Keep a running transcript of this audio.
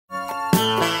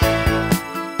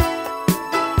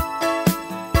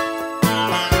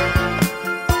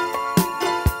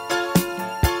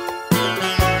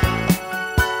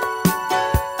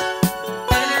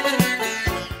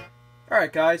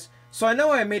guys, so I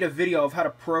know I made a video of how to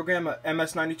program a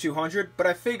MS-9200, but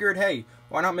I figured, hey,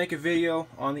 why not make a video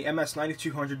on the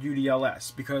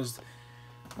MS-9200UDLS, because,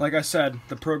 like I said,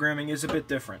 the programming is a bit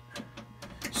different.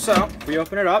 So, we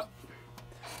open it up.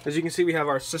 As you can see, we have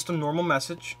our system normal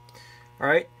message,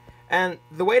 alright? And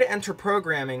the way to enter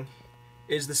programming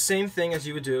is the same thing as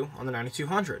you would do on the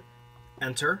 9200.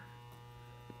 Enter.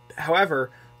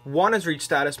 However, 1 is read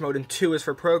status mode and 2 is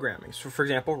for programming. So for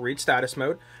example, read status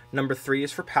mode, number 3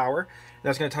 is for power.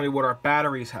 That's going to tell me what our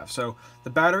batteries have. So the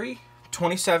battery,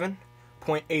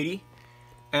 27.80,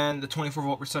 and the 24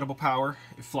 volt resettable power,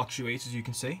 it fluctuates as you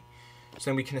can see.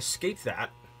 So then we can escape that,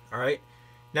 alright?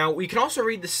 Now we can also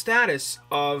read the status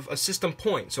of a system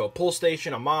point. So a pull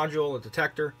station, a module, a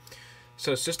detector.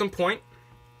 So system point,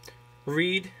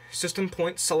 read system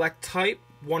point, select type,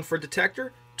 1 for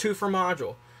detector, 2 for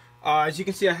module. As you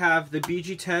can see, I have the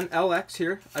BG10LX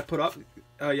here I put up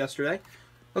yesterday.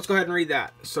 Let's go ahead and read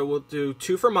that. So we'll do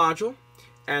 2 for module,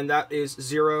 and that is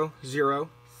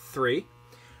 003.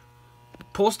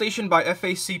 Pull station by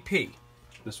FACP,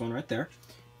 this one right there,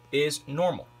 is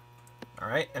normal.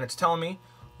 Alright, and it's telling me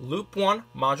loop 1,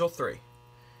 module 3.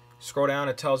 Scroll down,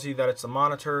 it tells you that it's a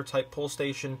monitor, type pull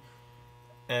station,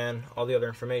 and all the other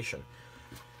information.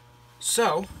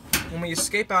 So, when we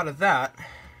escape out of that,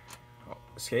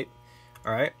 escape.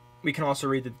 Alright, we can also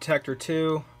read the detector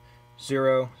 2,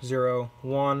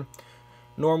 001,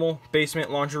 normal, basement,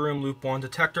 laundry room, loop 1,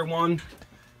 detector 1.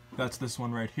 That's this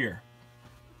one right here.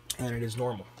 And it is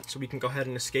normal. So we can go ahead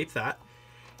and escape that.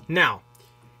 Now,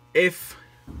 if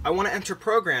I want to enter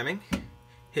programming,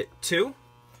 hit 2,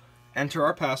 enter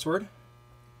our password.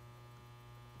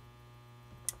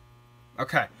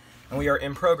 Okay, and we are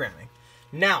in programming.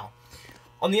 Now,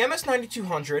 on the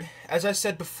MS-9200, as I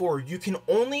said before, you can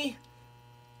only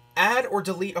add or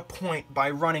delete a point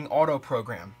by running auto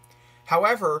program.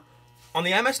 However, on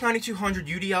the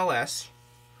MS-9200UDLS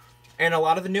and a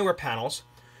lot of the newer panels,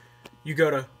 you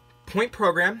go to point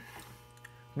program,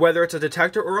 whether it's a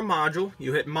detector or a module,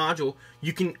 you hit module,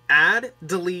 you can add,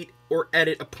 delete, or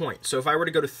edit a point. So if I were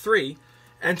to go to 3,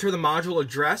 enter the module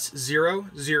address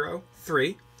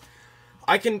 003,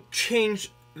 I can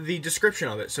change the description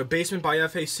of it. So basement by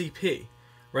FACP,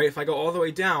 right? If I go all the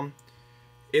way down,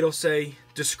 it'll say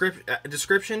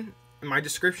description. My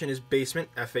description is basement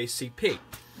FACP.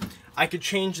 I could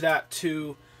change that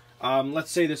to,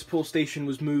 let's say this pull station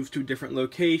was moved to a different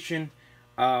location.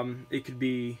 It could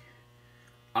be,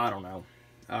 I don't know,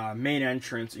 main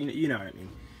entrance. You know what I mean.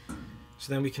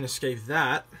 So then we can escape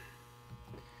that.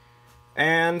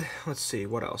 And let's see,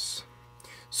 what else?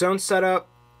 Zone setup,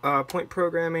 point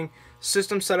programming,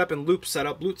 system setup, and loop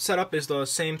setup. Loop setup is the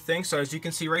same thing. So as you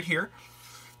can see right here,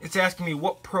 it's asking me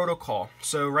what protocol.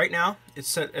 So right now it's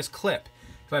set as clip.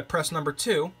 If I press number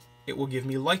 2, it will give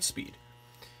me light speed.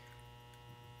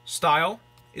 Style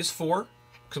is 4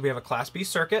 because we have a class B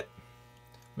circuit.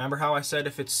 Remember how I said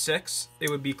if it's 6 it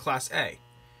would be class A.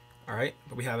 Alright,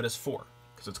 but we have it as 4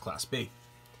 because it's class B.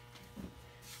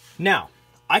 Now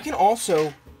I can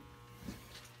also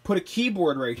put a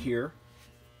keyboard right here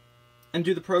and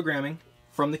do the programming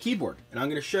from the keyboard. And I'm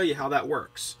going to show you how that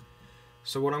works.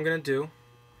 So what I'm going to do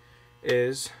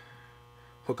is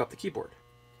hook up the keyboard.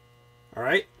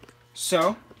 Alright,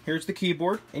 so here's the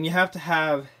keyboard, and you have to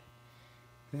have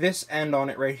this end on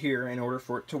it right here in order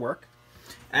for it to work.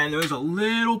 And there's a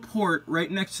little port right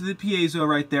next to the piezo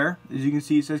right there. As you can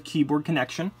see, it says keyboard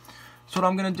connection. So what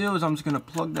I'm going to do is I'm just going to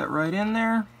plug that right in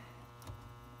there.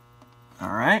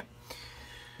 Alright.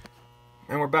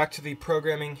 And we're back to the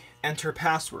programming enter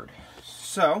password.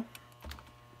 So,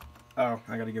 oh,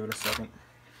 I gotta give it a second.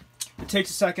 It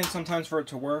takes a second sometimes for it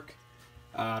to work.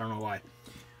 I don't know why.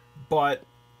 But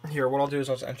here, what I'll do is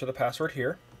I'll just enter the password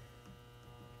here.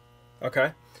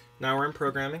 Okay, now we're in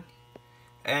programming.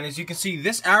 And as you can see,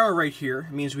 this arrow right here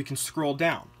means we can scroll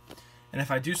down. And if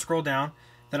I do scroll down,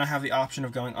 then I have the option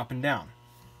of going up and down.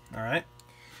 Alright,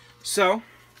 so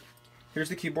here's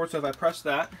the keyboard. So if I press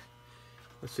that,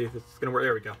 let's see if it's going to work.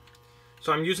 There we go.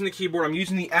 So I'm using the keyboard. I'm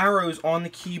using the arrows on the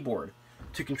keyboard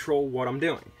to control what I'm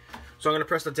doing. So I'm going to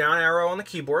press the down arrow on the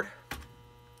keyboard.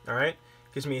 Alright.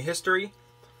 Gives me a history.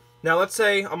 Now let's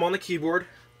say I'm on the keyboard.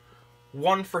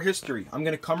 1 for history. I'm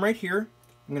going to come right here.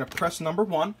 I'm going to press number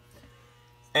 1.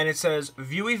 And it says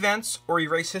view events or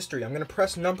erase history. I'm going to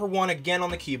press number 1 again on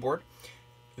the keyboard.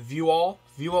 View all,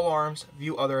 view alarms,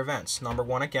 view other events. Number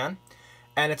 1 again.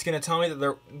 And it's going to tell me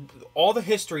that all the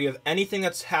history of anything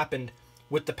that's happened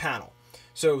with the panel.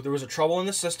 So there was a trouble in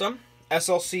the system.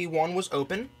 SLC 1 was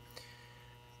open.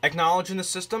 Acknowledge in the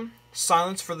system.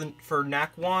 Silence for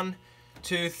NAC 1,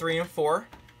 2, 3, and 4.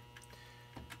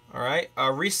 Alright.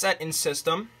 Reset in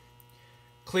system.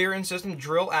 clear in system,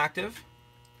 drill active,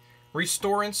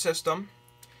 restore in system,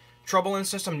 trouble in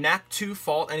system, NAC2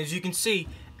 fault, and as you can see,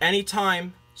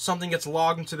 anytime something gets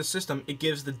logged into the system, it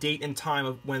gives the date and time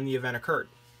of when the event occurred.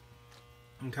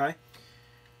 Okay?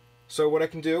 So what I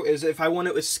can do is, if I want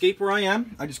to escape where I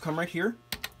am, I just come right here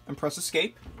and press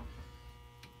escape.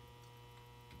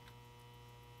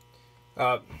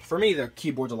 For me, the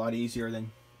keyboard's a lot easier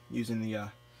than using the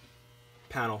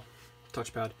panel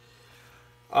touchpad.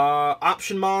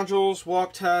 Option modules,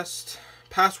 walk test,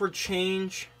 password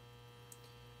change.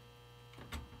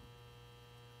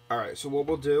 Alright, so what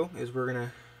we'll do is we're going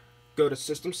to go to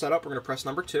system setup, we're going to press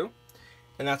number 2,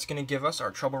 and that's going to give us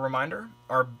our trouble reminder,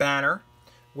 our banner,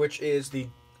 which is the,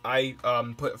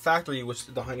 put factory was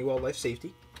the Honeywell Life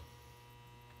Safety.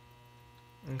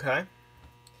 Okay.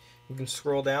 You can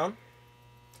scroll down.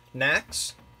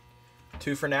 NACs,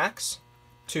 2 for NACs,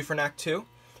 2 for NAC2.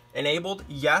 Enabled,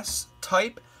 yes.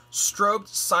 Type, strobe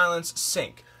silence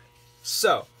sync.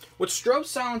 So, what strobe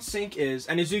silence sync is,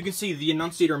 and as you can see, the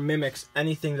enunciator mimics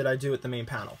anything that I do at the main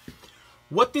panel.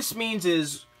 What this means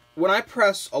is, when I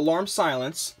press alarm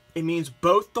silence, it means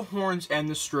both the horns and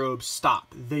the strobe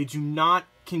stop. They do not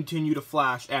continue to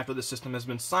flash after the system has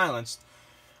been silenced,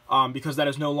 because that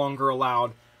is no longer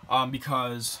allowed,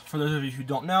 because, for those of you who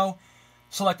don't know,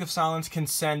 selective silence can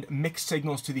send mixed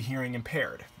signals to the hearing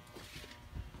impaired.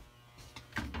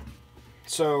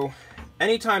 So,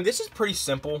 anytime, this is pretty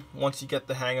simple once you get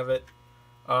the hang of it.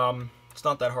 It's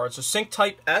not that hard. So sync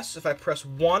type S, if I press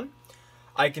 1,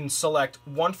 I can select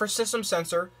 1 for system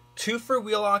sensor, 2 for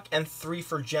wheel lock, and 3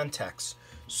 for Gentex.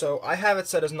 So I have it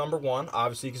set as number 1,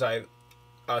 obviously, because I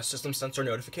have system sensor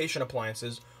notification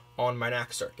appliances on my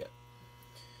NAC circuit.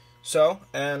 So,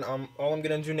 and all I'm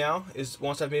going to do now is,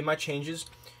 once I've made my changes,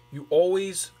 you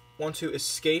always want to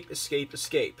escape, escape,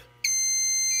 escape.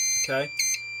 Okay?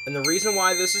 And the reason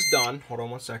why this is done, hold on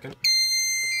one second.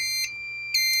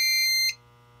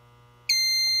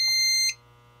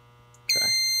 Okay.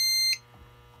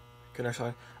 Can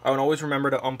I would always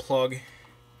remember to unplug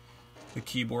the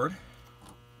keyboard.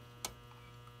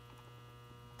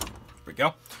 There we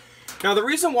go. Now the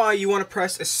reason why you want to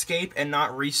press escape and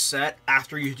not reset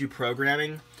after you do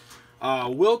programming,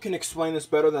 Will can explain this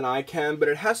better than I can, but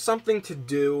it has something to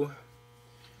do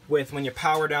with when you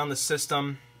power down the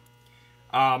system.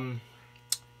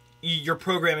 Your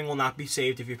programming will not be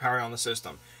saved if you power down the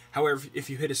system. However, if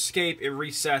you hit escape, it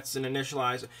resets and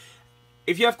initializes.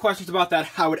 If you have questions about that,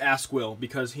 I would ask Will,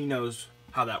 because he knows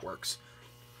how that works.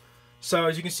 So,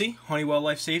 as you can see, Honeywell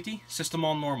Life Safety, system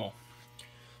on normal.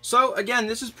 So, again,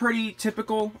 this is pretty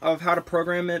typical of how to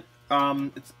program it.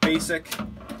 It's basic.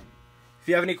 If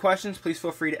you have any questions, please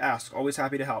feel free to ask. Always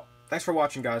happy to help. Thanks for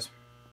watching, guys.